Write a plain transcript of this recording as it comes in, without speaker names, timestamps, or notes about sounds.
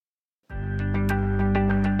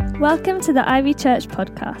Welcome to the Ivy Church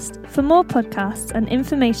podcast. For more podcasts and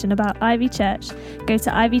information about Ivy Church, go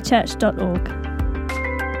to ivychurch.org.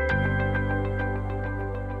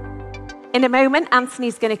 In a moment,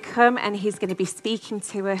 Anthony's going to come and he's going to be speaking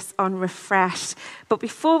to us on Refreshed. But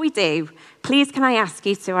before we do, please can I ask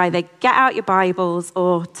you to either get out your Bibles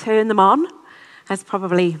or turn them on, as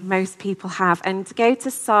probably most people have, and to go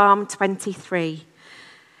to Psalm 23.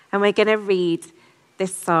 And we're going to read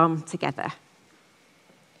this psalm together.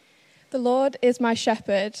 The Lord is my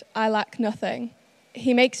shepherd, I lack nothing.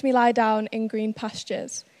 He makes me lie down in green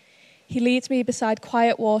pastures. He leads me beside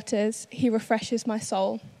quiet waters. He refreshes my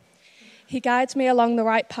soul. He guides me along the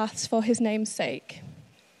right paths for his name's sake.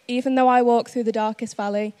 Even though I walk through the darkest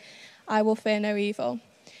valley, I will fear no evil,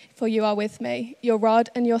 for you are with me. Your rod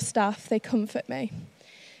and your staff, they comfort me.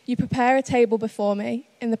 You prepare a table before me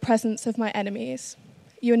in the presence of my enemies.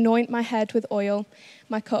 You anoint my head with oil,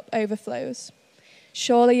 my cup overflows.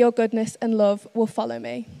 Surely your goodness and love will follow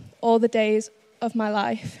me all the days of my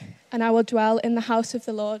life, and I will dwell in the house of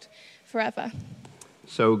the Lord forever.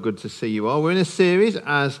 So good to see you all. We're in a series,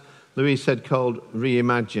 as Louise said, called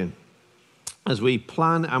Reimagine. As we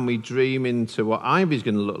plan and we dream into what Ivy's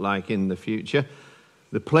going to look like in the future,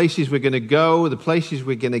 the places we're going to go, the places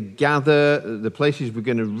we're going to gather, the places we're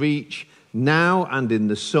going to reach now and in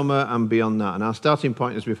the summer and beyond that. And our starting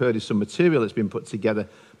point, as we've heard, is some material that's been put together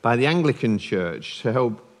by the Anglican Church to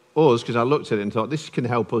help us, because I looked at it and thought this can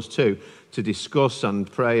help us too, to discuss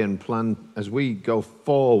and pray and plan as we go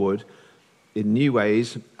forward in new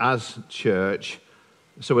ways as church.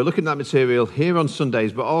 So we're looking at that material here on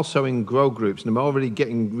Sundays, but also in grow groups. And I'm already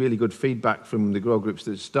getting really good feedback from the grow groups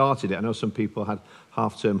that started it. I know some people had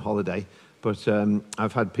half-term holiday, but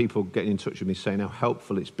I've had people getting in touch with me saying how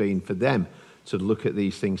helpful it's been for them to look at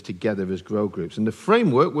these things together as grow groups. And the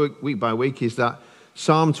framework, week by week, is that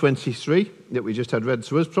Psalm 23 that we just had read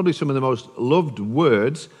to us, probably some of the most loved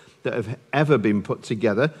words that have ever been put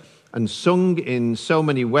together and sung in so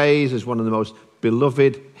many ways as one of the most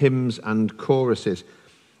beloved hymns and choruses.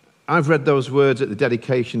 I've read those words at the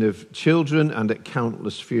dedication of children and at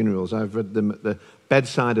countless funerals. I've read them at the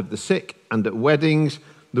bedside of the sick and at weddings.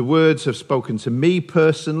 The words have spoken to me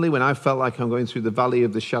personally when I felt like I'm going through the valley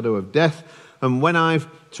of the shadow of death, and when I've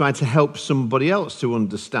tried to help somebody else to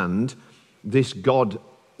understand this God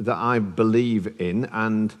that I believe in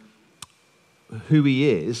and who he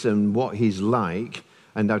is and what he's like,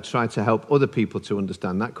 and I've tried to help other people to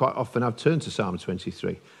understand that. Quite often I've turned to Psalm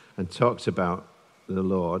 23 and talked about the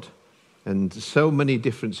Lord. And so many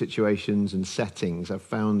different situations and settings, I've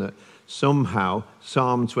found that somehow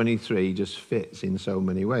Psalm 23 just fits in so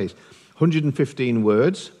many ways. 115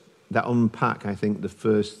 words that unpack, I think, the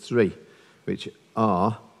first three, which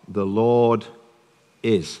are the Lord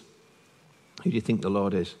is. Who do you think the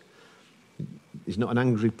Lord is? He's not an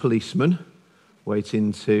angry policeman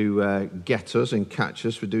waiting to get us and catch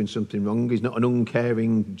us for doing something wrong. He's not an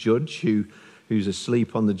uncaring judge who's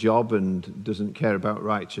asleep on the job and doesn't care about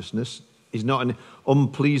righteousness. He's not an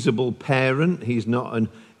unpleasable parent. He's not an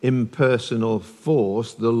impersonal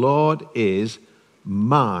force. The Lord is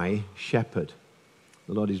my shepherd.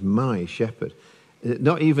 The Lord is my shepherd.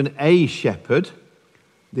 Not even a shepherd.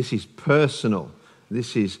 This is personal.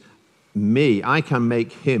 This is me. I can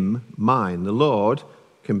make him mine. The Lord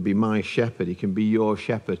can be my shepherd. He can be your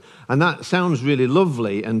shepherd. And that sounds really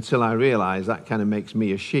lovely until I realize that kind of makes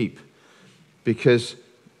me a sheep. Because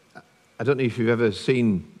I don't know if you've ever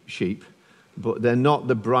seen sheep, but they're not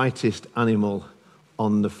the brightest animal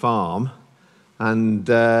on the farm. And,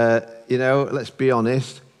 let's be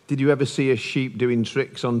honest. Did you ever see a sheep doing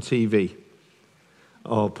tricks on TV?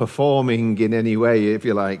 Or performing in any way, if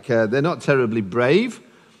you like? They're not terribly brave.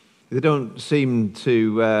 They don't seem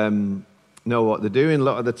to know what they're doing. A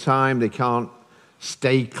lot of the time, they can't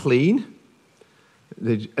stay clean.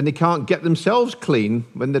 And they can't get themselves clean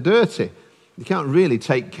when they're dirty. They can't really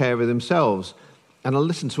take care of themselves. And I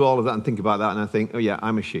listen to all of that and think about that, and I think, oh yeah,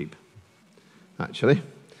 I'm a sheep, actually.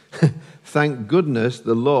 Thank goodness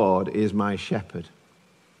the Lord is my shepherd.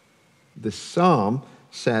 The psalm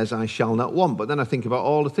says I shall not want, but then I think about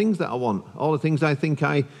all the things that I want, all the things I think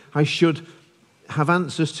I should have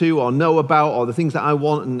answers to or know about, or the things that I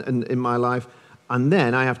want in my life. And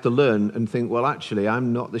then I have to learn and think, well, actually,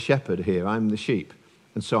 I'm not the shepherd here. I'm the sheep.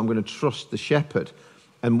 And so I'm going to trust the shepherd.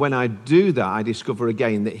 And when I do that, I discover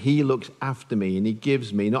again that he looks after me and he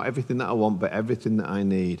gives me not everything that I want, but everything that I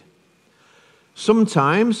need.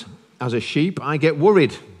 Sometimes, as a sheep, I get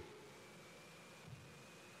worried.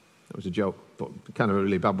 That was a joke, but kind of a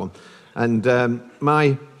really bad one. And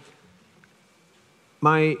my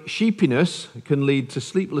sheepiness can lead to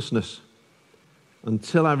sleeplessness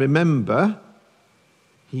until I remember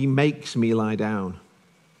He makes me lie down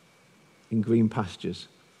in green pastures.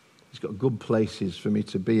 He's got good places for me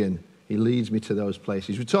to be in. He leads me to those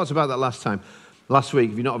places. We talked about that last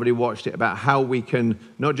week, if you've not already watched it, about how we can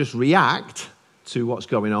not just react to what's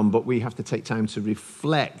going on, but we have to take time to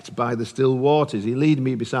reflect by the still waters. He leads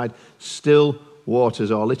me beside still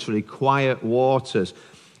waters, or literally quiet waters.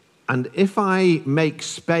 And if I make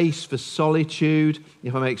space for solitude,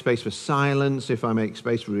 if I make space for silence, if I make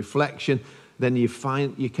space for reflection, then you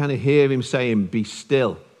kind of hear him saying, be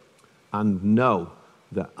still and know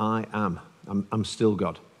that I'm still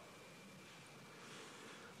God.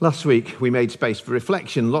 Last week, we made space for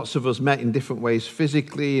reflection. Lots of us met in different ways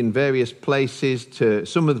physically in various places, to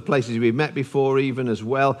some of the places we've met before even as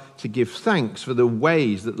well, to give thanks for the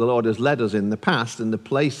ways that the Lord has led us in the past and the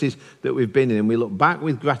places that we've been in. And we look back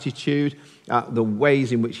with gratitude at the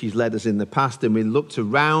ways in which he's led us in the past, and we looked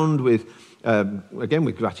around with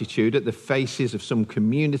gratitude at the faces of some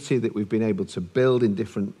community that we've been able to build in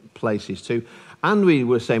different places too. And we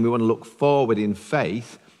were saying we want to look forward in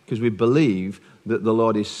faith because we believe that the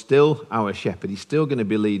Lord is still our shepherd. He's still going to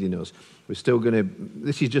be leading us.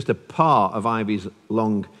 This is just a part of Ivy's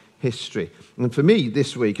long history. And for me,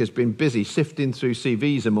 this week has been busy sifting through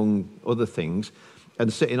CVs among other things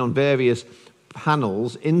and sitting on various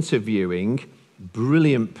panels interviewing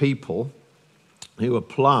brilliant people who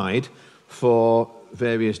applied for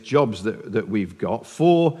various jobs that we've got.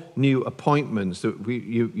 4 new appointments that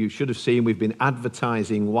you should have seen. We've been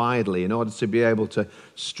advertising widely in order to be able to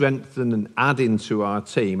strengthen and add into our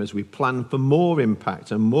team as we plan for more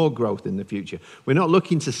impact and more growth in the future. We're not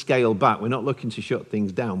looking to scale back. We're not looking to shut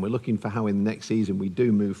things down. We're looking for how in the next season we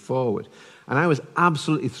do move forward. And I was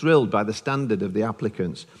absolutely thrilled by the standard of the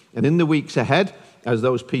applicants. And in the weeks ahead, as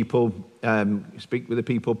those people speak with the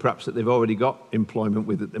people perhaps that they've already got employment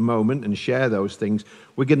with at the moment and share those things,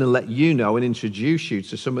 we're going to let you know and introduce you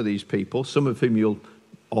to some of these people, some of whom you'll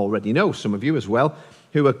already know, some of you as well,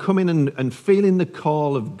 who are coming and feeling the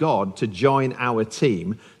call of God to join our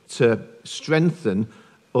team to strengthen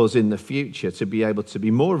us in the future, to be able to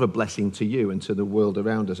be more of a blessing to you and to the world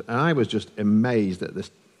around us. And I was just amazed at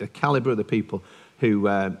the caliber of the people who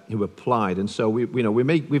applied. And so we've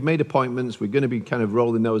made appointments. We're going to be kind of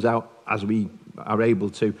rolling those out as we are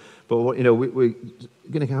able to. But we're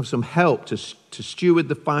going to have some help to steward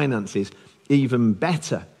the finances even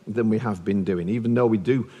better than we have been doing. Even though we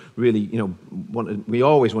do really, we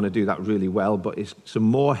always want to do that really well. But it's some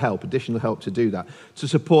more help, additional help to do that, to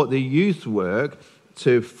support the youth work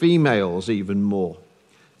to females even more,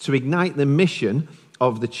 to ignite the mission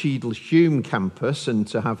of the Cheadle Hume campus and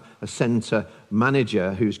to have a centre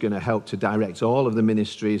manager who's going to help to direct all of the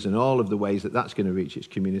ministries and all of the ways that that's going to reach its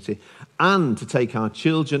community, and to take our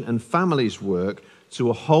children and families work to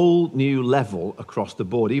a whole new level across the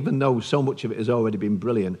board, even though so much of it has already been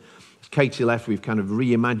brilliant. As Katie left, we've kind of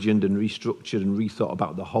reimagined and restructured and rethought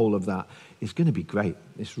about the whole of that. It's going to be great.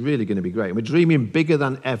 It's really going to be great. And we're dreaming bigger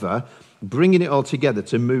than ever, bringing it all together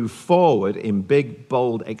to move forward in big,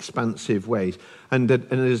 bold, expansive ways. And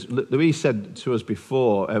as Louise said to us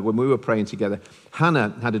before, when we were praying together,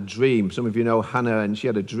 Hannah had a dream. Some of you know Hannah, and she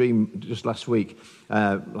had a dream just last week,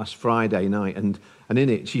 last Friday night. And in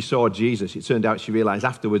it, she saw Jesus. It turned out she realized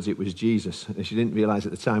afterwards it was Jesus. And she didn't realize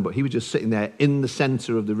at the time, but he was just sitting there in the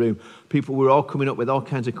center of the room. People were all coming up with all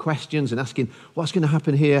kinds of questions and asking, what's going to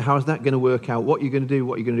happen here? How is that going to work out? What are you going to do?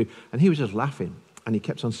 What are you going to do? And he was just laughing. And he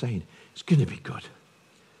kept on saying, it's going to be good.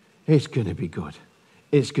 It's going to be good.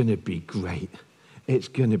 It's going to be great. It's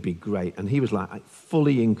going to be great. And he was like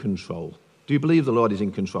fully in control. Do you believe the Lord is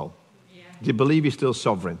in control? Yeah. Do you believe he's still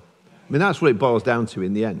sovereign? I mean, that's what it boils down to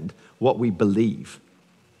in the end. What we believe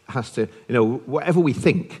has to, whatever we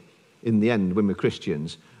think in the end when we're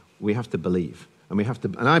Christians, we have to believe. And we have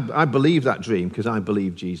to, and I believe that dream because I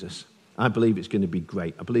believe Jesus. I believe it's going to be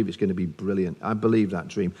great. I believe it's going to be brilliant. I believe that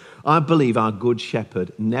dream. I believe our good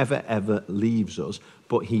shepherd never, ever leaves us,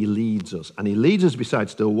 but he leads us. And he leads us beside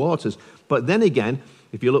still waters. But then again,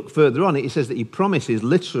 if you look further on, it says that he promises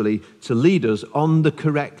literally to lead us on the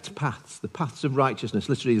correct paths. The paths of righteousness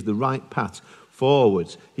literally is the right path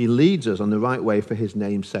forwards. He leads us on the right way for his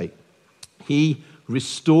name's sake. He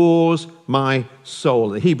restores my soul.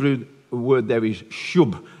 The Hebrew word there is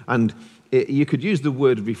shub, and you could use the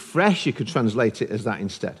word refresh. You could translate it as that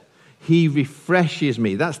instead. He refreshes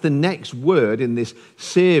me. That's the next word in this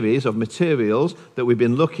series of materials that we've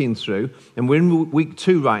been looking through. And we're in week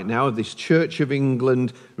 2 right now of this Church of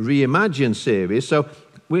England Reimagined series. So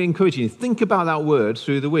we're encouraging you to think about that word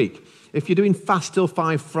through the week. If you're doing Fast Till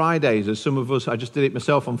 5 Fridays, as some of us, I just did it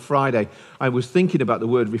myself on Friday, I was thinking about the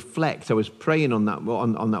word reflect. I was praying on that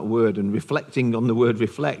word and reflecting on the word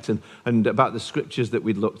reflect and about the scriptures that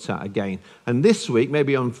we'd looked at again. And this week,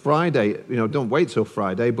 maybe on Friday, don't wait till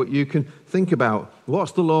Friday, but you can think about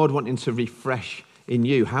what's the Lord wanting to refresh in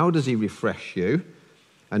you? How does he refresh you?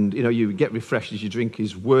 And, you get refreshed as you drink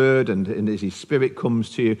his word and as his spirit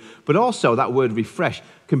comes to you. But also that word refresh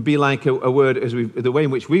can be like a word, the way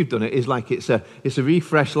in which we've done it is like it's a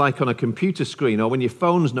refresh like on a computer screen or when your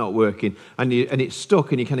phone's not working and it's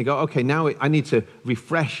stuck and you kind of go, okay, now I need to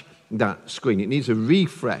refresh that screen. It needs a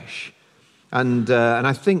refresh. And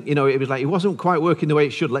I think, it was like it wasn't quite working the way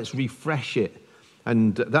it should. Let's refresh it.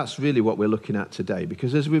 And that's really what we're looking at today.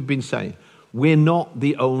 Because as we've been saying, we're not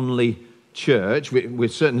the only church. We're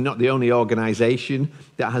certainly not the only organization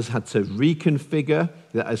that has had to reconfigure,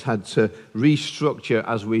 that has had to restructure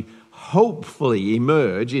as we hopefully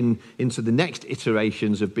emerge into the next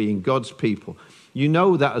iterations of being God's people. You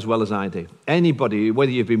know that as well as I do. Anybody,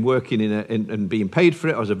 whether you've been working and being paid for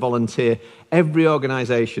it or as a volunteer, every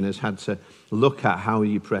organization has had to look at how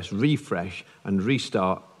you press refresh and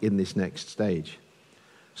restart in this next stage.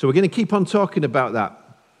 So we're going to keep on talking about that.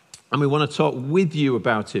 And we want to talk with you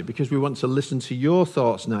about it because we want to listen to your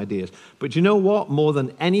thoughts and ideas. But you know what? More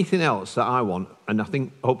than anything else that I want, and I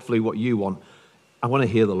think hopefully what you want, I want to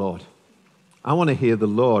hear the Lord. I want to hear the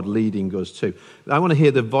Lord leading us too. I want to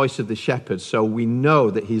hear the voice of the shepherd so we know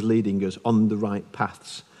that he's leading us on the right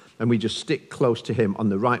paths. And we just stick close to him on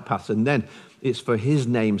the right paths. And then it's for his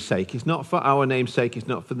name's sake. It's not for our name's sake. It's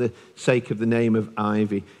not for the sake of the name of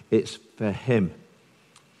Ivy. It's for him.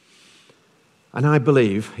 And I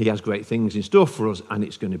believe he has great things in store for us, and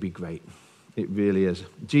it's going to be great. It really is.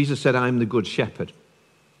 Jesus said, I'm the good shepherd.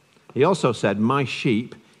 He also said, my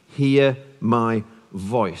sheep hear my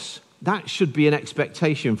voice. That should be an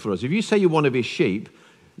expectation for us. If you say you're one of his sheep,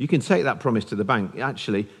 you can take that promise to the bank.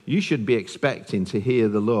 Actually, you should be expecting to hear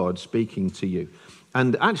the Lord speaking to you.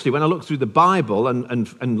 And actually, when I look through the Bible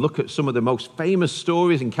and look at some of the most famous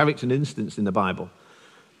stories and character and incidents in the Bible,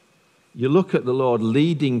 you look at the Lord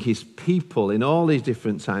leading his people in all these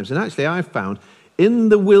different times. And actually, I've found in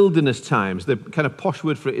the wilderness times, the kind of posh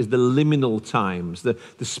word for it is the liminal times, the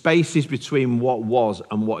spaces between what was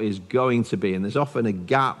and what is going to be. And there's often a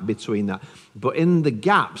gap between that. But in the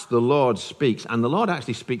gaps, the Lord speaks. And the Lord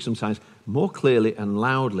actually speaks sometimes more clearly and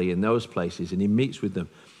loudly in those places. And he meets with them.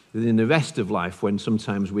 And in the rest of life, when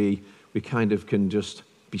sometimes we kind of can just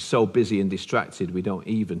be so busy and distracted, we don't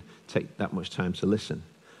even take that much time to listen.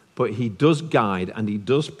 But he does guide and he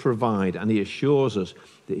does provide and he assures us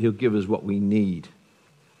that he'll give us what we need.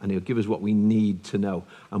 And he'll give us what we need to know.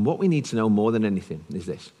 And what we need to know more than anything is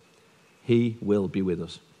this. He will be with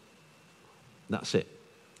us. That's it.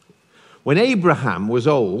 When Abraham was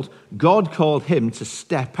old, God called him to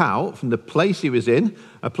step out from the place he was in,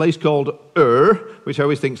 a place called Ur, which I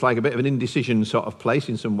always think is like a bit of an indecision sort of place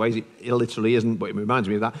in some ways. It literally isn't, but it reminds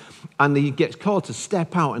me of that. And he gets called to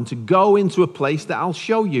step out and to go into a place that I'll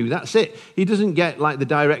show you. That's it. He doesn't get like the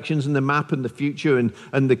directions and the map and the future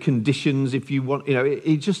and the conditions if you want.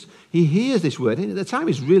 He hears this word. The time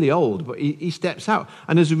is really old, but he steps out.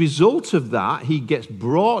 And as a result of that, he gets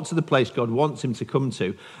brought to the place God wants him to come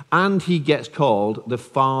to. And he gets called the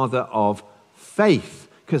father of faith,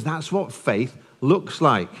 because that's what faith looks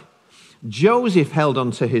like. Joseph held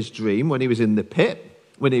on to his dream when he was in the pit,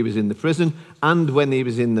 when he was in the prison, and when he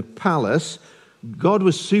was in the palace. God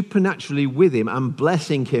was supernaturally with him and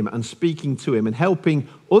blessing him and speaking to him and helping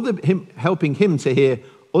him to hear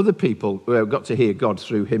other people who got to hear God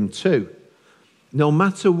through him too. No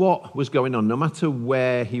matter what was going on, no matter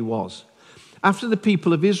where he was. After the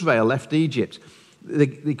people of Israel left Egypt,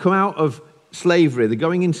 they come out of slavery, they're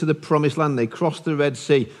going into the promised land, they cross the Red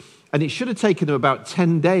Sea, and it should have taken them about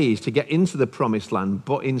 10 days to get into the promised land,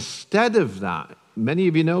 but instead of that, many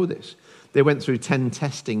of you know this, they went through 10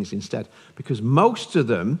 testings instead, because most of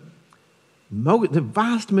them, the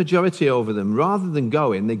vast majority over them, rather than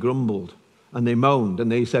going, they grumbled and they moaned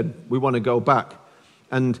and they said, we want to go back.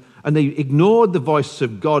 And they ignored the voice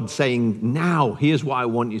of God saying, now, here's what I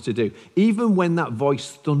want you to do. Even when that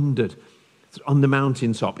voice thundered on the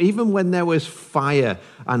mountaintop, even when there was fire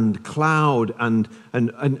and cloud, and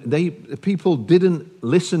people didn't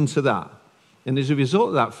listen to that. And as a result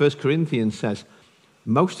of that, 1 Corinthians says,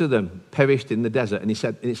 most of them perished in the desert. And it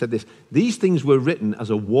said this, these things were written as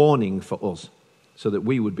a warning for us so that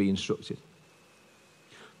we would be instructed.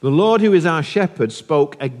 The Lord who is our shepherd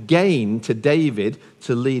spoke again to David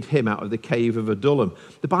to lead him out of the cave of Adullam.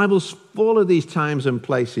 The Bible's full of these times and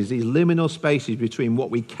places, these liminal spaces between what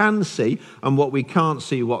we can see and what we can't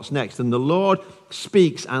see what's next. And the Lord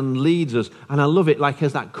speaks and leads us. And I love it, like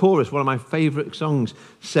as that chorus, one of my favorite songs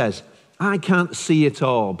says, I can't see it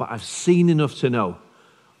all, but I've seen enough to know.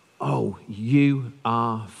 Oh, you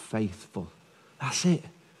are faithful. That's it.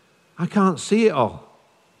 I can't see it all,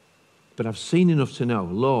 but I've seen enough to know,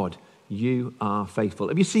 Lord, you are faithful.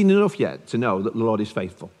 Have you seen enough yet to know that the Lord is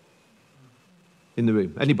faithful? In the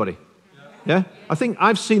room? Anybody? Yeah? I think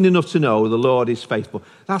I've seen enough to know the Lord is faithful.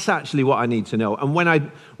 That's actually what I need to know. And when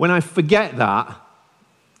I forget that,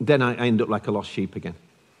 then I end up like a lost sheep again.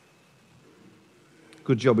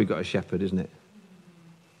 Good job we got a shepherd, isn't it?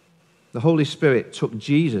 The Holy Spirit took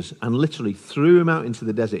Jesus and literally threw him out into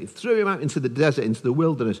the desert. He threw him out into the desert, into the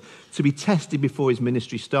wilderness, to be tested before his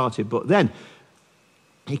ministry started. But then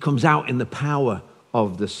he comes out in the power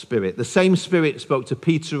of the Spirit. The same Spirit spoke to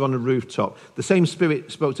Peter on a rooftop. The same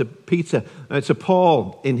Spirit spoke to to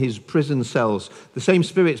Paul in his prison cells. The same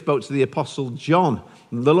Spirit spoke to the Apostle John.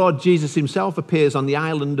 The Lord Jesus himself appears on the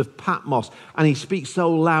island of Patmos, and he speaks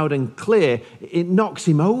so loud and clear, it knocks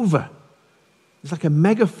him over. It's like a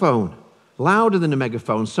megaphone, louder than a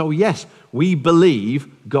megaphone. So yes, we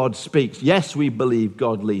believe God speaks. Yes, we believe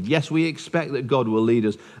God leads. Yes, we expect that God will lead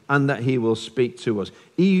us and that he will speak to us,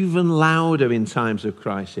 even louder in times of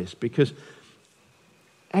crisis, because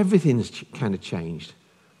everything's kind of changed.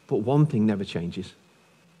 But one thing never changes.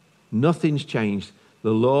 Nothing's changed. The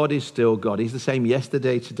Lord is still God. He's the same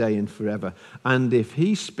yesterday, today, and forever. And if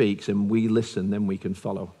he speaks and we listen, then we can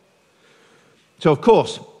follow. So, of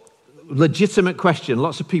course, legitimate question.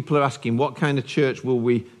 Lots of people are asking, what kind of church will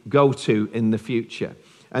we go to in the future?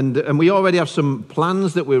 And we already have some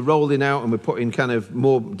plans that we're rolling out, and we're putting kind of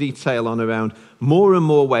more detail on around more and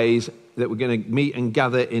more ways that we're going to meet and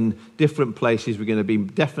gather in different places. We're going to be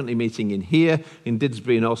definitely meeting in here, in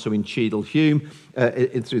Didsbury, and also in Cheadle Hulme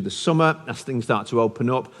through the summer as things start to open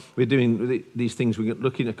up. We're doing these things, we're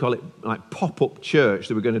looking to call it like pop-up church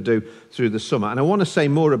that we're going to do through the summer. And I want to say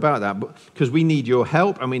more about that because we need your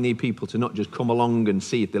help, and we need people to not just come along and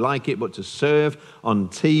see if they like it, but to serve on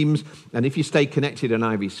teams. And if you stay connected on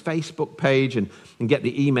Ivy's Facebook page and get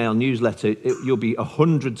the email newsletter, you'll be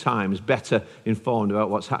 100 times better informed about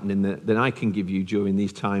what's happening than I can give you during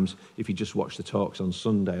these times if you just watch the talks on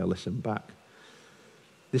Sunday or listen back.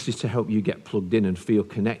 This is to help you get plugged in and feel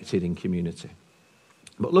connected in community.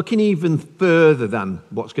 But looking even further than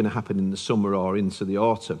what's going to happen in the summer or into the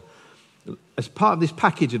autumn, as part of this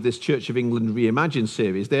package of this Church of England Reimagined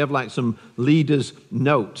series, they have like some leaders'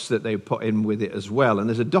 notes that they put in with it as well. And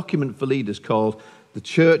there's a document for leaders called The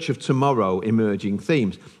Church of Tomorrow, Emerging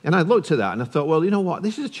Themes. And I looked at that and I thought, well, you know what?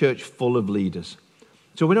 This is a church full of leaders.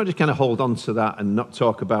 So we're not just kind of hold on to that and not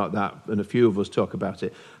talk about that, and a few of us talk about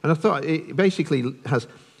it. And I thought it basically has,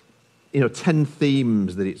 10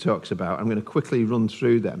 themes that it talks about. I'm going to quickly run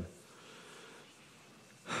through them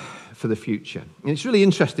for the future. And it's really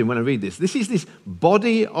interesting when I read this. This is this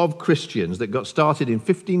body of Christians that got started in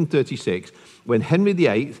 1536 when Henry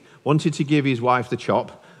VIII wanted to give his wife the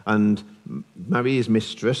chop and marry his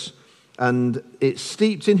mistress. And it's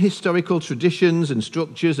steeped in historical traditions and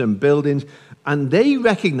structures and buildings. And they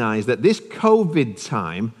recognize that this COVID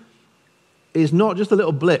time is not just a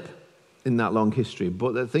little blip in that long history,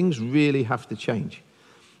 but that things really have to change.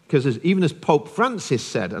 Because even as Pope Francis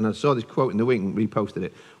said, and I saw this quote in the week and reposted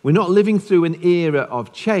it, we're not living through an era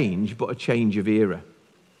of change, but a change of era.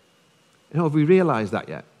 Have we realized that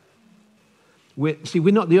yet?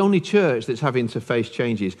 We're not the only church that's having to face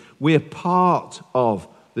changes. We're part of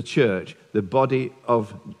the church, the body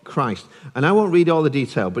of Christ. And I won't read all the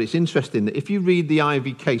detail, but it's interesting that if you read the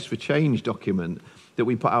Ivy Case for Change document that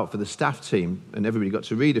we put out for the staff team, and everybody got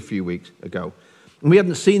to read a few weeks ago, and we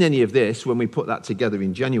hadn't seen any of this when we put that together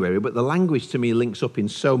in January, but the language to me links up in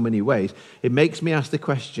so many ways. It makes me ask the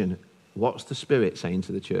question, what's the Spirit saying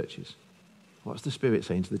to the churches? What's the Spirit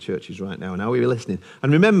saying to the churches right now? And are we listening?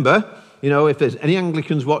 And remember, if there's any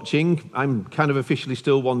Anglicans watching, I'm kind of officially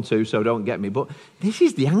still 1-2, so don't get me. But this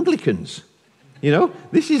is the Anglicans.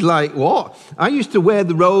 This is like what? I used to wear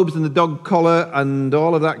the robes and the dog collar and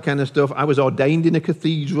all of that kind of stuff. I was ordained in a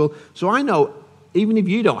cathedral. So I know, even if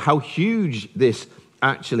you don't, how huge this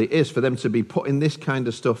actually is for them to be putting this kind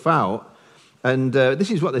of stuff out. And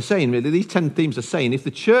this is what they're saying, really. These 10 themes are saying if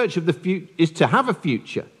the church of the future is to have a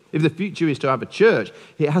future, if the future is to have a church,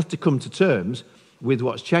 it has to come to terms with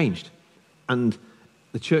what's changed. And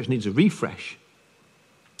the church needs a refresh.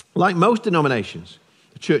 Like most denominations,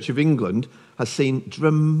 the Church of England has seen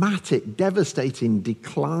dramatic, devastating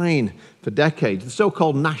decline for decades. The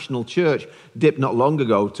so-called national church dipped not long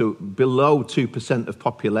ago to below 2% of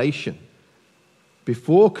population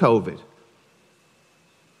before COVID.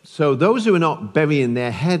 So those who are not burying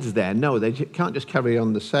their heads there, no, they can't just carry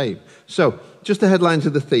on the same. So just the headlines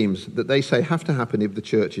of the themes that they say have to happen if the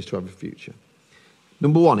church is to have a future.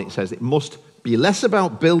 Number one, it says it must be less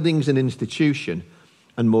about buildings and institution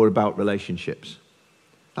and more about relationships.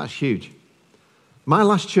 That's huge. My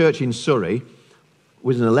last church in Surrey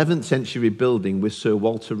was an 11th century building with Sir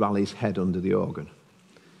Walter Raleigh's head under the organ.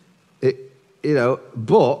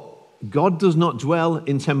 But God does not dwell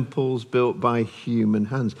in temples built by human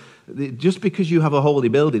hands. Just because you have a holy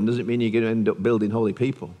building doesn't mean you're going to end up building holy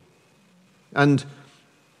people. And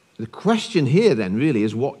the question here then really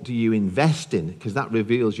is, what do you invest in? Because that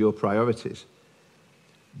reveals your priorities.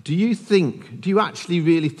 Do you actually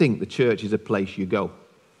really think the church is a place you go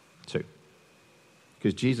to?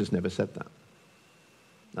 Because Jesus never said that.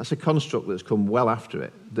 That's a construct that's come well after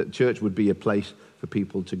it, that church would be a place for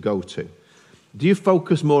people to go to. Do you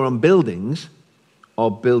focus more on buildings or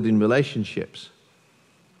building relationships?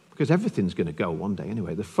 Because everything's going to go one day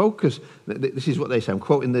anyway. The focus, this is what they say, I'm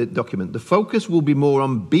quoting the document, the focus will be more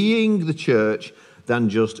on being the church than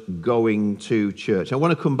just going to church. I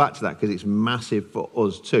want to come back to that because it's massive for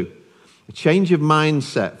us too. A change of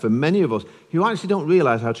mindset for many of us who actually don't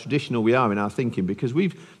realize how traditional we are in our thinking, because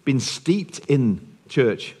we've been steeped in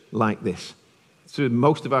church like this through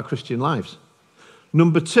most of our Christian lives.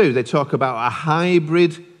 Number two, they talk about a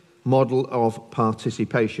hybrid model of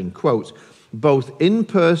participation. Quote, both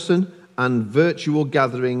in-person and virtual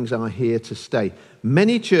gatherings are here to stay.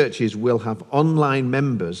 Many churches will have online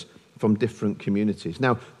members from different communities.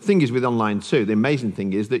 Now, the thing is with online too, the amazing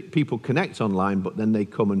thing is that people connect online, but then they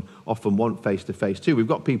come and often want face-to-face too. We've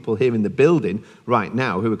got people here in the building right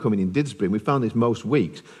now who are coming in Didsbury. We found this most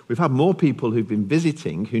weeks. We've had more people who've been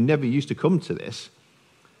visiting who never used to come to this,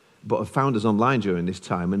 but have found us online during this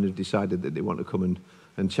time and have decided that they want to come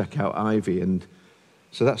and check out Ivy. And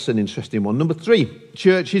so that's an interesting one. Number three,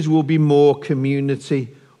 churches will be more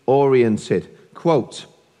community-oriented. Quote,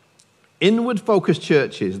 inward-focused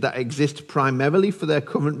churches that exist primarily for their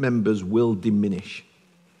current members will diminish.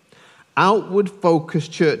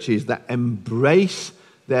 Outward-focused churches that embrace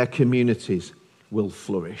their communities will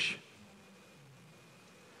flourish.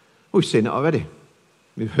 We've seen it already.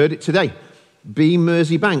 We've heard it today. Be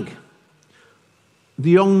Merseybank.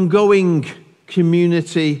 The ongoing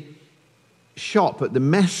community shop at the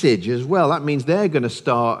Message as well. That means they're going to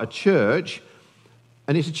start a church.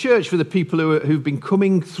 And it's a church for the people who've been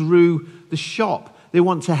coming through the shop. They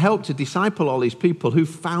want to help to disciple all these people who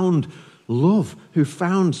found love, who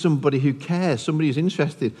found somebody who cares, somebody who's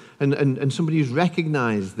interested, and somebody who's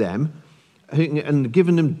recognized them and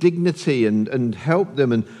given them dignity and helped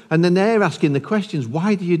them. And then they're asking the questions,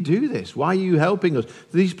 why do you do this? Why are you helping us?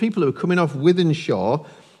 These people who are coming off Wythenshawe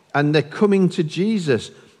and they're coming to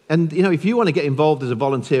Jesus. And, if you want to get involved as a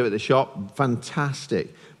volunteer at the shop,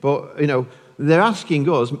 fantastic. But, they're asking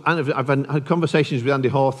us, and I've had conversations with Andy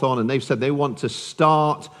Hawthorne, and they've said they want to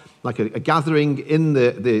start like a gathering in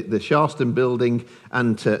the Sharston building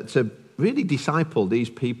and to really disciple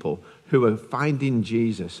these people who are finding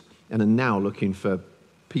Jesus and are now looking for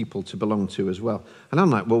people to belong to as well. And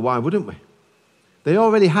I'm like, well, why wouldn't we? They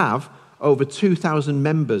already have over 2,000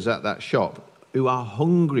 members at that shop who are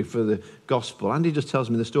hungry for the gospel. Andy just tells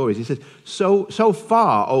me the stories. He says, so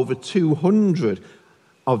far, over 200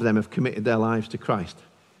 of them have committed their lives to Christ.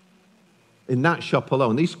 In that shop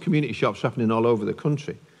alone. These community shops are happening all over the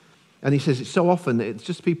country. And he says it's so often that it's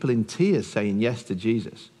just people in tears saying yes to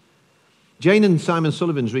Jesus. Jane and Simon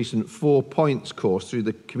Sullivan's recent 4 Points course through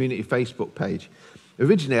the community Facebook page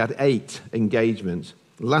originally had 8 engagements.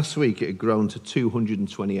 Last week it had grown to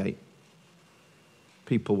 228.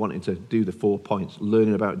 People wanting to do the 4 points,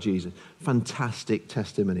 learning about Jesus. Fantastic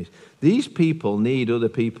testimonies. These people need other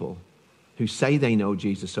people who say they know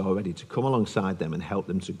Jesus already to come alongside them and help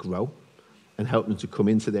them to grow and help them to come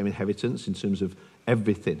into their inheritance in terms of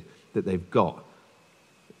everything that they've got,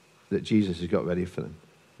 that Jesus has got ready for them.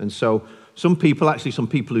 And so some people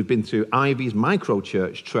who've been through Ivy's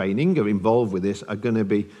micro-church training are involved with this, are going to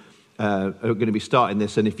be starting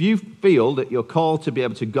this. And if you feel that you're called to be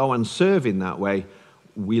able to go and serve in that way,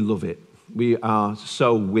 we love it. We are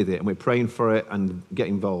so with it, and we're praying for it and get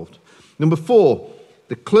involved. Number 4,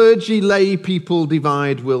 the clergy-lay people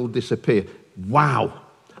divide will disappear. Wow.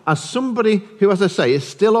 As somebody who, as I say, is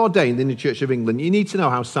still ordained in the Church of England, you need to know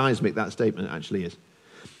how seismic that statement actually is.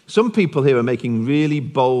 Some people here are making really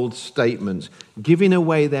bold statements, giving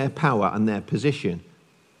away their power and their position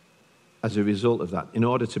as a result of that, in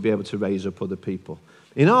order to be able to raise up other people.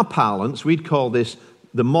 In our parlance, we'd call this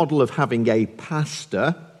the model of having a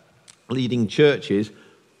pastor leading churches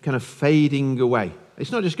kind of fading away.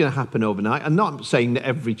 It's not just going to happen overnight. I'm not saying that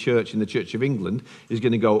every church in the Church of England is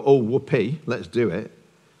going to go, oh, whoopee, let's do it.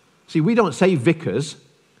 See, we don't say vicars,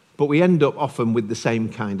 but we end up often with the same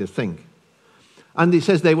kind of thing. And it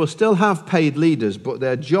says they will still have paid leaders, but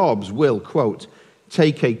their jobs will, quote,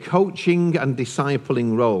 take a coaching and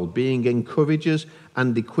discipling role, being encouragers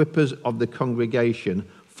and equippers of the congregation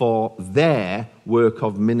for their work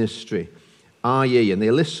of ministry, i.e., and they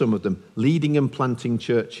list some of them, leading and planting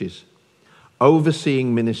churches,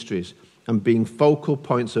 overseeing ministries, and being focal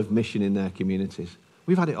points of mission in their communities.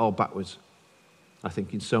 We've had it all backwards, I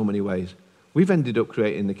think, in so many ways. We've ended up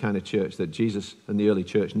creating the kind of church that Jesus and the early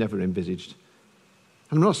church never envisaged.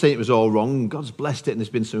 And I'm not saying it was all wrong. God's blessed it and there's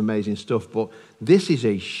been some amazing stuff, but this is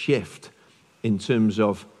a shift in terms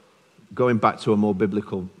of going back to a more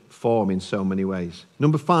biblical form in so many ways.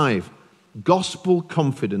 Number 5, gospel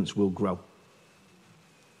confidence will grow.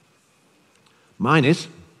 Mine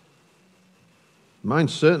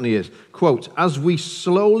certainly is. Quote, as we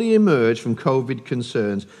slowly emerge from COVID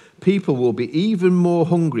concerns, people will be even more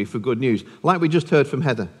hungry for good news, like we just heard from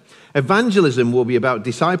Heather. Evangelism will be about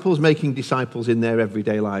disciples making disciples in their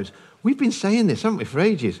everyday lives. We've been saying this, haven't we, for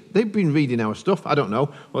ages? They've been reading our stuff. I don't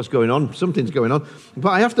know what's going on. Something's going on. But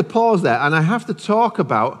I have to pause there, and I have to talk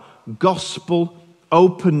about gospel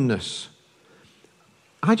openness.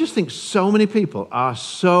 I just think so many people are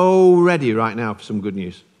so ready right now for some good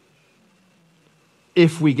news.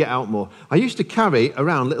 If we get out more. I used to carry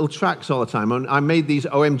around little tracts all the time. I made these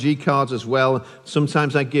OMG cards as well.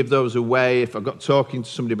 Sometimes I give those away if I got talking to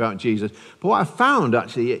somebody about Jesus. But what I found,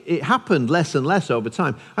 actually, it happened less and less over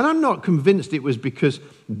time. And I'm not convinced it was because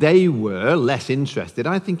they were less interested.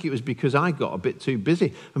 I think it was because I got a bit too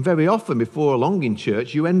busy. And very often, before long in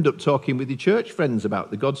church, you end up talking with your church friends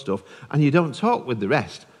about the God stuff, and you don't talk with the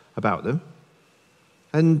rest about them.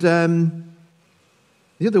 And the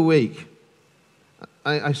other week,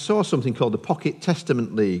 I saw something called the Pocket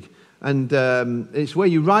Testament League, and it's where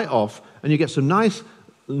you write off and you get some nice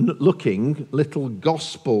looking little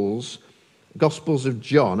Gospels of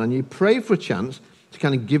John, and you pray for a chance to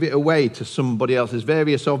kind of give it away to somebody else. There's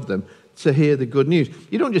various of them to hear the good news.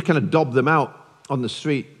 You don't just kind of dob them out on the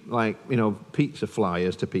street like, pizza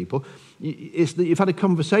flyers to people. It's that you've had a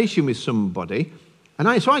conversation with somebody,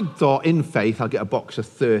 and so I thought, in faith, I'll get a box of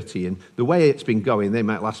 30, and the way it's been going, they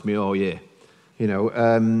might last me all year.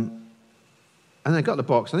 And I got the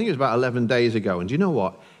box, I think it was about 11 days ago. And do you know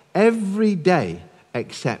what? Every day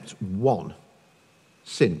except one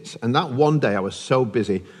since. And that one day I was so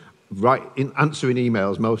busy answering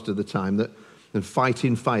emails most of the time and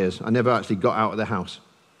fighting fires. I never actually got out of the house.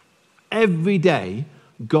 Every day,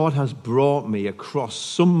 God has brought me across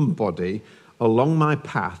somebody along my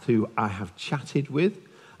path who I have chatted with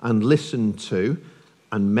and listened to.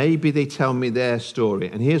 And maybe they tell me their story.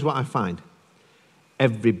 And here's what I find.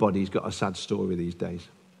 Everybody's got a sad story these days.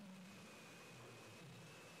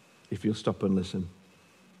 If you'll stop and listen.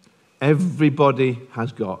 Everybody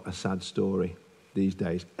has got a sad story these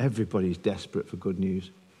days. Everybody's desperate for good news.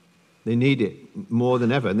 They need it more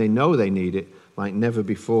than ever, and they know they need it like never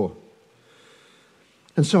before.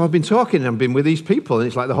 And so I've been talking, and I've been with these people, and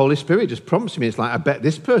it's like the Holy Spirit just prompts me. It's like, I bet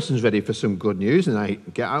this person's ready for some good news, and I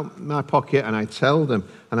get out my pocket and I tell them,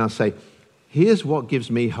 and I'll say, here's what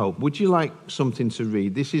gives me hope. Would you like something to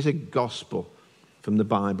read? This is a gospel from the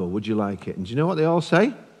Bible. Would you like it? And do you know what they all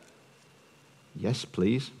say? Yes,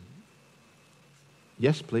 please.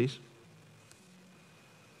 Yes, please.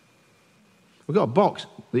 We've got a box.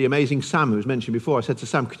 The amazing Sam, who was mentioned before, I said to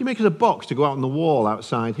Sam, could you make us a box to go out on the wall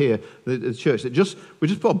outside here, the church? We just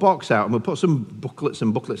put a box out and we'll put some booklets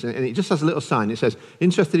in it, and it just has a little sign. It says,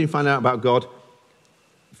 interested in finding out about God?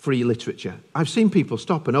 Free literature. I've seen people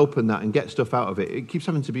stop and open that and get stuff out of it. It keeps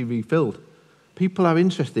having to be refilled. People are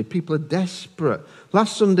interested. People are desperate.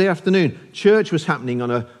 Last Sunday afternoon, church was happening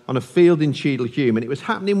on a field in Cheadle Hulme, and it was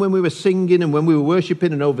happening when we were singing and when we were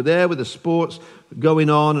worshipping, and over there with the sports going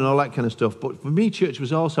on and all that kind of stuff. But for me, church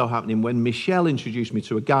was also happening when Michelle introduced me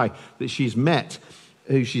to a guy that she's met,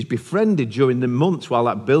 who she's befriended during the months while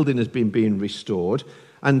that building has been being restored.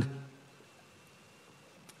 And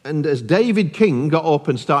as David King got up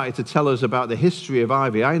and started to tell us about the history of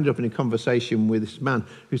Ivy, I ended up in a conversation with this man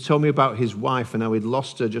who told me about his wife and how he'd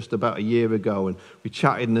lost her just about a year ago. And we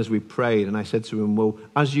chatted, and as we prayed, and I said to him, well,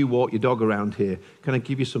 as you walk your dog around here, can I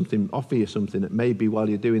give you something, offer you something that maybe while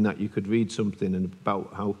you're doing that you could read something and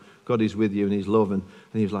about how God is with you and his love? And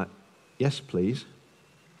he was like, yes, please.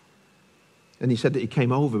 And he said that he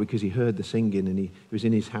came over because he heard the singing, and he was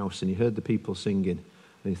in his house and he heard the people singing.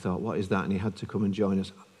 And he thought, what is that? And he had to come and join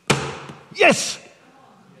us. Yes!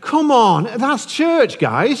 Come on. That's church,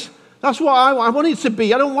 guys. That's what I want it to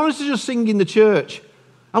be. I don't want us to just sing in the church.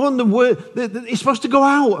 I want the word. It's supposed to go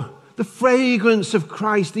out. The fragrance of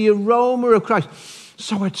Christ, the aroma of Christ.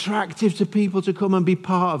 So attractive to people to come and be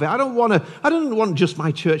part of it. I don't want just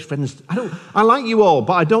my church friends. I like you all,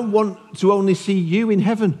 but I don't want to only see you in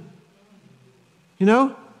heaven. You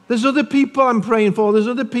know? There's other people I'm praying for. There's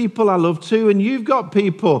other people I love too. And you've got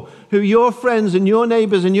people who are your friends and your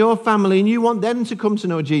neighbors and your family, and you want them to come to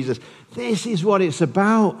know Jesus. This is what it's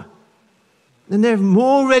about. And they're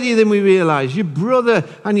more ready than we realize. Your brother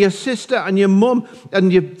and your sister and your mum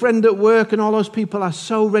and your friend at work and all those people are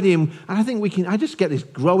so ready. And I think I just get this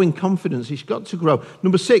growing confidence. It's got to grow.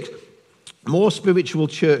 Number 6, more spiritual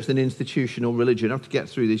church than institutional religion. I have to get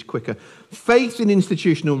through these quicker. Faith in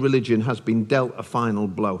institutional religion has been dealt a final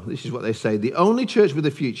blow. This is what they say. The only church with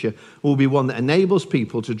a future will be one that enables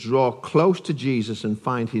people to draw close to Jesus and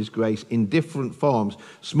find his grace in different forms.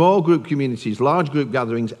 Small group communities, large group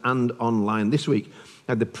gatherings, and online. This week,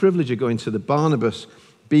 I had the privilege of going to the Barnabas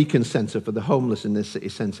Beacon Centre for the homeless in the city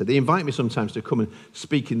centre. They invite me sometimes to come and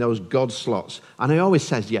speak in those God slots. And I always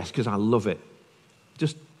says yes because I love it.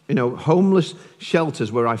 Just homeless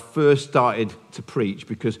shelters where I first started to preach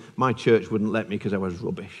because my church wouldn't let me because I was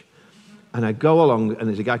rubbish. And I go along, and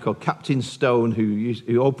there's a guy called Captain Stone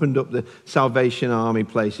who opened up the Salvation Army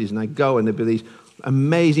places, and I go, and there'd be these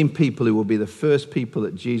amazing people who will be the first people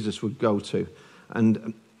that Jesus would go to.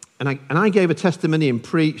 And I gave a testimony and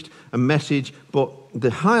preached a message, but the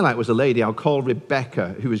highlight was a lady I'll call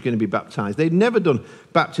Rebecca, who was going to be baptized. They'd never done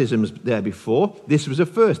baptisms there before. This was a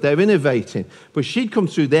first. They're innovating. But she'd come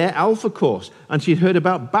through their Alpha course, and she'd heard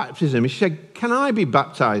about baptism. And she said, can I be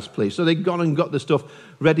baptized, please? So they'd gone and got the stuff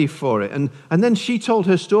ready for it. And then she told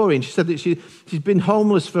her story, and she said that she's been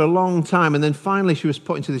homeless for a long time, and then finally she was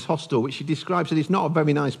put into this hostel, which she describes as it's not a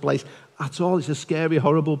very nice place at all. It's a scary,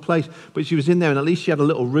 horrible place. But she was in there, and at least she had a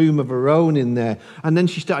little room of her own in there. And then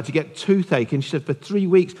she started to get toothache, and she said for 3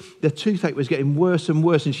 weeks, the toothache was getting worse and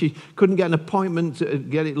worse, and she couldn't get an appointment to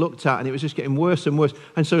get it looked at, and it was just getting worse and worse.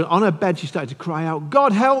 And so on her bed, she started to cry out,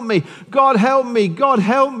 God help me, God help me, God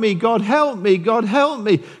help me, God help me, God help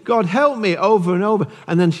me, God help me, over and over.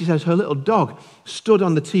 And then she says her little dog stood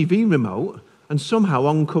on the TV remote, and somehow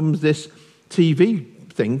on comes this TV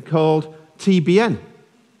thing called TBN.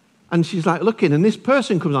 And she's like looking, and this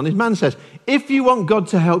person comes on, this man says, if you want God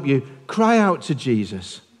to help you, cry out to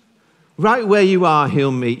Jesus. Right where you are,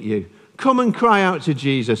 he'll meet you. Come and cry out to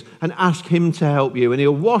Jesus and ask him to help you. And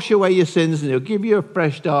he'll wash away your sins, and he'll give you a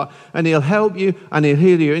fresh start, and he'll help you, and he'll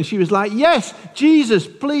heal you. And she was like, yes, Jesus,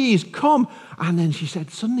 please come. And then she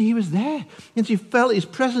said, suddenly he was there. And she felt his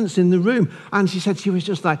presence in the room. And she said she was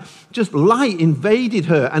just light invaded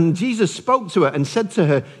her. And Jesus spoke to her and said to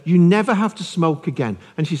her, you never have to smoke again.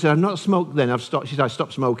 And she said, I've not smoked then. She said, I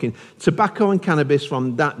stopped smoking tobacco and cannabis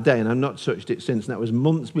from that day, and I've not touched it since. And that was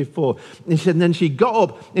months before. And she said, and then she got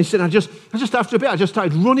up and she said, I just after a bit, I just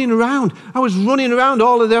started running around. I was running around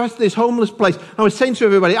all of the rest of this homeless place. I was saying to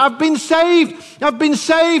everybody, I've been saved. I've been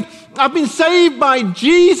saved. I've been saved by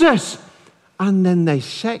Jesus. And then they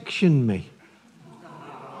sectioned me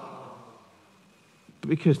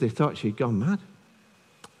because they thought she'd gone mad.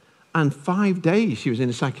 And 5 days she was in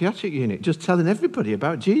a psychiatric unit just telling everybody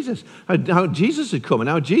about Jesus, how Jesus had come and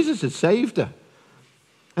how Jesus had saved her.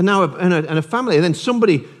 And now a family, and then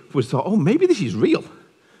somebody was thought, oh, maybe this is real.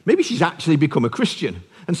 Maybe she's actually become a Christian.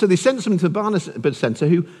 And so they sent someone to the Barnabas Centre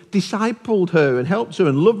who discipled her and helped her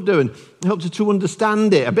and loved her and helped her to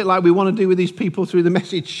understand it, a bit like we want to do with these people through the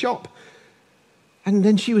Message shop. And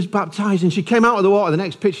then she was baptized, and she came out of the water. The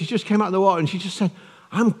next picture, she just came out of the water, and she just said,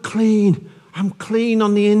 I'm clean. I'm clean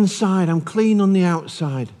on the inside. I'm clean on the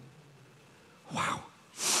outside. Wow.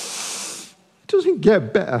 It doesn't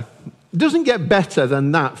get better. It doesn't get better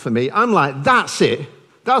than that for me. I'm like, that's it.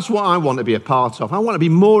 That's what I want to be a part of. I want to be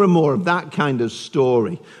more and more of that kind of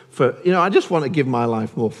story. I just want to give my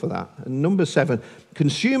life more for that. And number 7,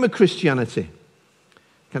 consumer Christianity.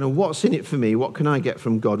 Kind of what's in it for me, what can I get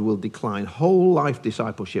from God will decline. Whole life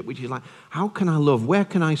discipleship, which is like, how can I love, where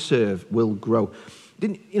can I serve, will grow.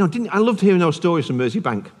 I loved hearing those stories from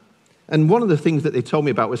Merseybank. And one of the things that they told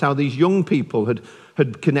me about was how these young people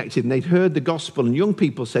had connected, and they'd heard the gospel, and young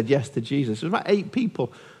people said yes to Jesus. There was about 8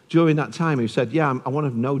 people during that time who said, yeah, I want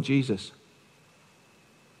to know Jesus.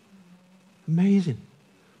 Amazing.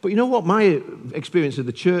 But you know what my experience of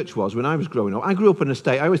the church was when I was growing up? I grew up in an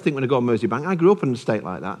estate. I always think when I go on Merseybank, I grew up in an estate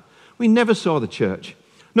like that. We never saw the church.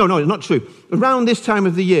 No, it's not true. Around this time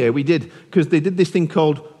of the year, we did, because they did this thing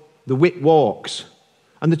called the Whit Walks.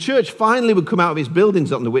 And the church finally would come out of its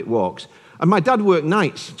buildings on the Whit Walks. And my dad worked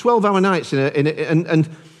nights, 12-hour nights in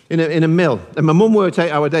a mill. And my mum worked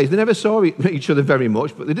 8-hour days. They never saw each other very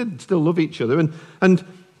much, but they did still love each other. And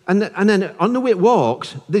then on the Whit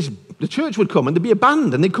Walks, the church would come and there'd be a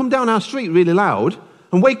band and they'd come down our street really loud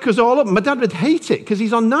and wake us all up. My dad would hate it because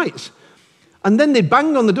he's on nights. And then they'd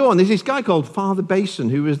bang on the door and there's this guy called Father Basin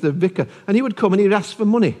who was the vicar, and he would come and he'd ask for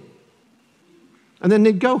money. And then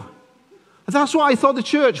they'd go. And that's what I thought the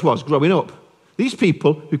church was growing up. These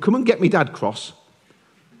people who come and get me dad cross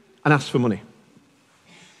and ask for money.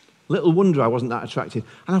 Little wonder I wasn't that attracted.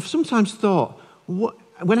 And I've sometimes thought,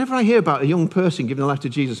 whenever I hear about a young person giving their life to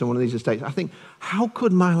Jesus on one of these estates, I think, how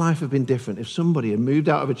could my life have been different if somebody had moved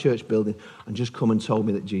out of a church building and just come and told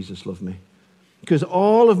me that Jesus loved me? Because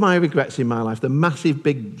all of my regrets in my life, the massive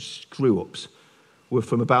big screw-ups, were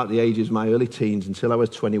from about the ages of my early teens until I was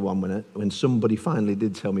 21 when somebody finally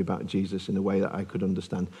did tell me about Jesus in a way that I could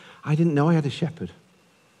understand. I didn't know I had a shepherd.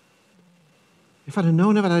 If I'd have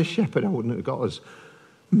known I had a shepherd, I wouldn't have got as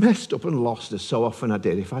messed up and lost as so often I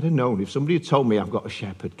did. If I'd have known, if somebody had told me I've got a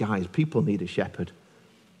shepherd, guys, people need a shepherd.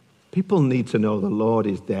 People need to know the Lord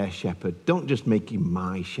is their shepherd. Don't just make him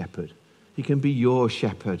my shepherd. He can be your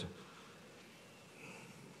shepherd.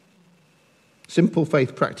 Simple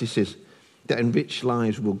faith practices that enrich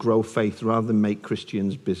lives will grow faith rather than make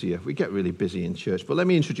Christians busier. We get really busy in church, but let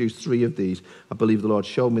me introduce 3 of these I believe the Lord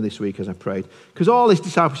showed me this week as I prayed. Because all this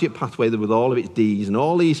discipleship pathway with all of its D's and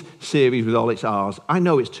all these series with all its R's, I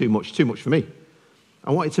know it's too much for me.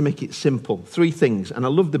 I wanted to make it simple. 3 things, and I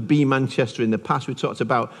love the B Manchester. In the past we talked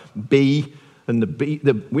about B and the B,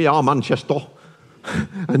 we are Manchester,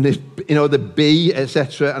 and this, the B,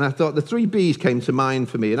 etc. And I thought the 3 B's came to mind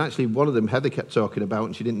for me, and actually one of them Heather kept talking about,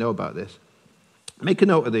 and she didn't know about this. Make a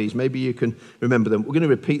note of these. Maybe you can remember them. We're going to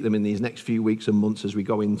repeat them in these next few weeks and months as we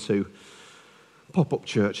go into pop-up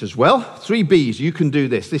church as well. 3 B's. You can do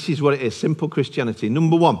this. This is what it is. Simple Christianity.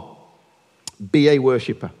 Number 1, be a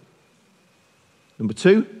worshipper. Number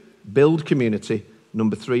 2, build community.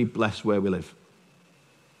 Number 3, bless where we live.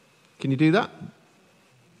 Can you do that?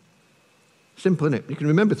 Simple, isn't it? You can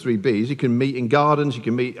remember 3 B's. You can meet in gardens. You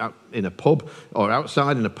can meet out in a pub or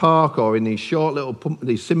outside in a park or in these short little,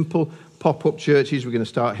 these simple pop-up churches. We're going to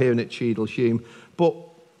start here at Cheadle-Hulme. But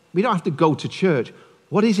we don't have to go to church.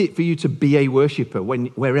 What is it for you to be a worshipper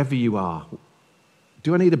wherever you are?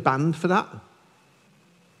 Do I need a band for that?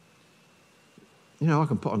 I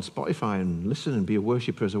can put on Spotify and listen and be a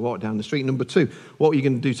worshipper as I walk down the street. Number 2, what are you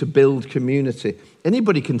going to do to build community?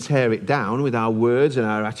 Anybody can tear it down with our words and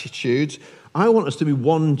our attitudes. I want us to be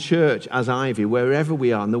one church as Ivy, wherever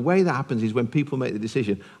we are. And the way that happens is when people make the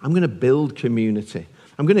decision, I'm going to build community.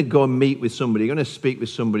 I'm going to go and meet with somebody. You're going to speak with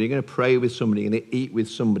somebody. You're going to pray with somebody. You're going to eat with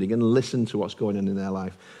somebody. You're going to listen to what's going on in their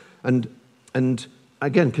life. And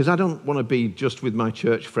again, because I don't want to be just with my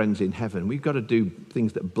church friends in heaven. We've got to do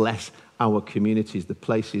things that bless our communities, the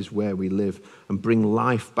places where we live, and bring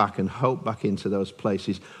life back and hope back into those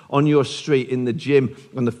places. On your street, in the gym,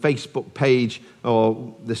 on the Facebook page,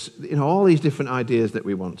 or this, all these different ideas that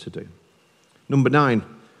we want to do. Number 9,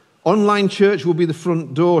 online church will be the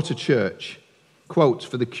front door to church. Quote,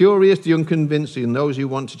 for the curious, the unconvinced, and those who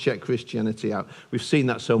want to check Christianity out. We've seen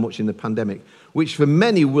that so much in the pandemic, which for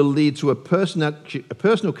many will lead to a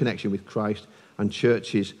personal connection with Christ and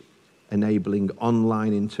churches enabling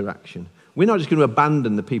online interaction. We're not just going to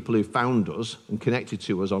abandon the people who found us and connected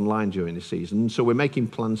to us online during this season. So we're making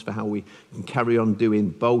plans for how we can carry on doing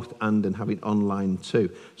both and having online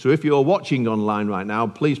too. So if you're watching online right now,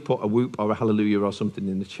 please put a whoop or a hallelujah or something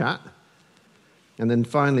in the chat. And then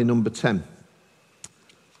finally, number 10.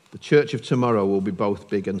 The church of tomorrow will be both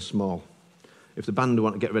big and small. If the band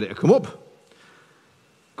want to get ready to come up.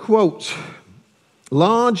 Quote,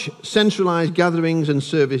 large centralized gatherings and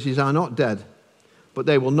services are not dead, but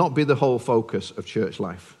they will not be the whole focus of church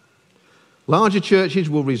life. Larger churches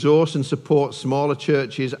will resource and support smaller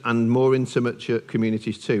churches and more intimate church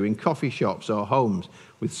communities too, in coffee shops or homes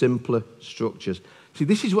with simpler structures. See,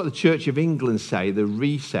 this is what the Church of England say the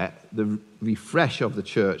reset, the refresh of the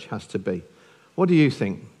church has to be. What do you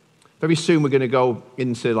think? Very soon we're going to go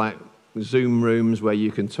into like Zoom rooms where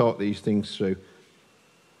you can talk these things through.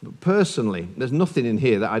 But personally, there's nothing in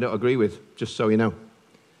here that I don't agree with, just so you know.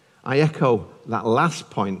 I echo that last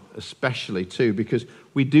point especially too, because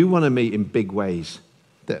we do want to meet in big ways,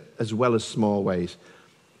 that, as well as small ways.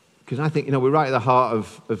 Because I think, we're right at the heart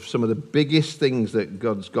of some of the biggest things that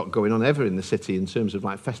God's got going on ever in the city in terms of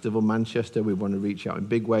like Festival Manchester. We want to reach out in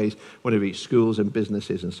big ways, want to reach schools and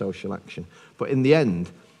businesses and social action. But in the end,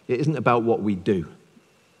 it isn't about what we do.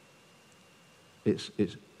 It's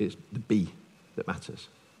the be that matters.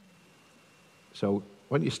 So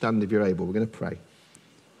why don't you stand if you're able? We're going to pray.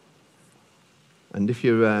 And if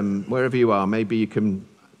you're, wherever you are, maybe you can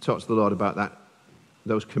talk to the Lord about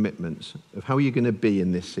those commitments of how you're going to be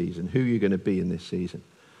in this season, who you're going to be in this season.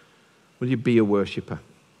 Will you be a worshipper?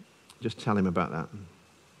 Just tell him about that.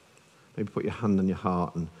 Maybe put your hand on your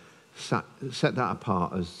heart and set that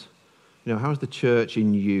apart as, how's the church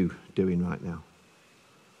in you doing right now?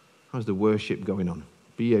 How's the worship going on?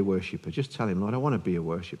 Be a worshipper. Just tell him, Lord, I want to be a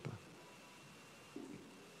worshipper.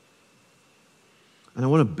 And I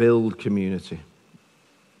want to build community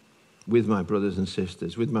with my brothers and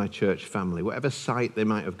sisters, with my church family, whatever site they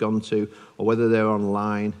might have gone to, or whether they're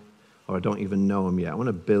online, or I don't even know them yet. I want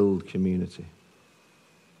to build community.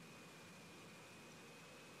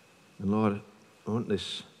 And Lord, I want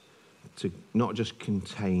this to not just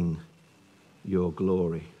contain your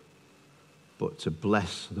glory, but to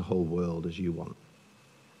bless the whole world as you want.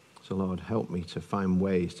 So Lord, help me to find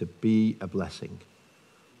ways to be a blessing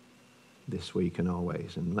this week and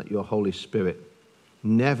always, and let your Holy Spirit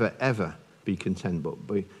never ever be contained, but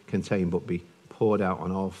be poured out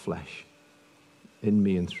on all flesh, in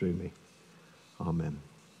me and through me. Amen.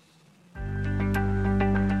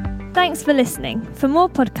 Thanks for listening. For more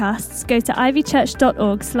podcasts, go to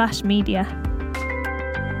ivychurch.org/media.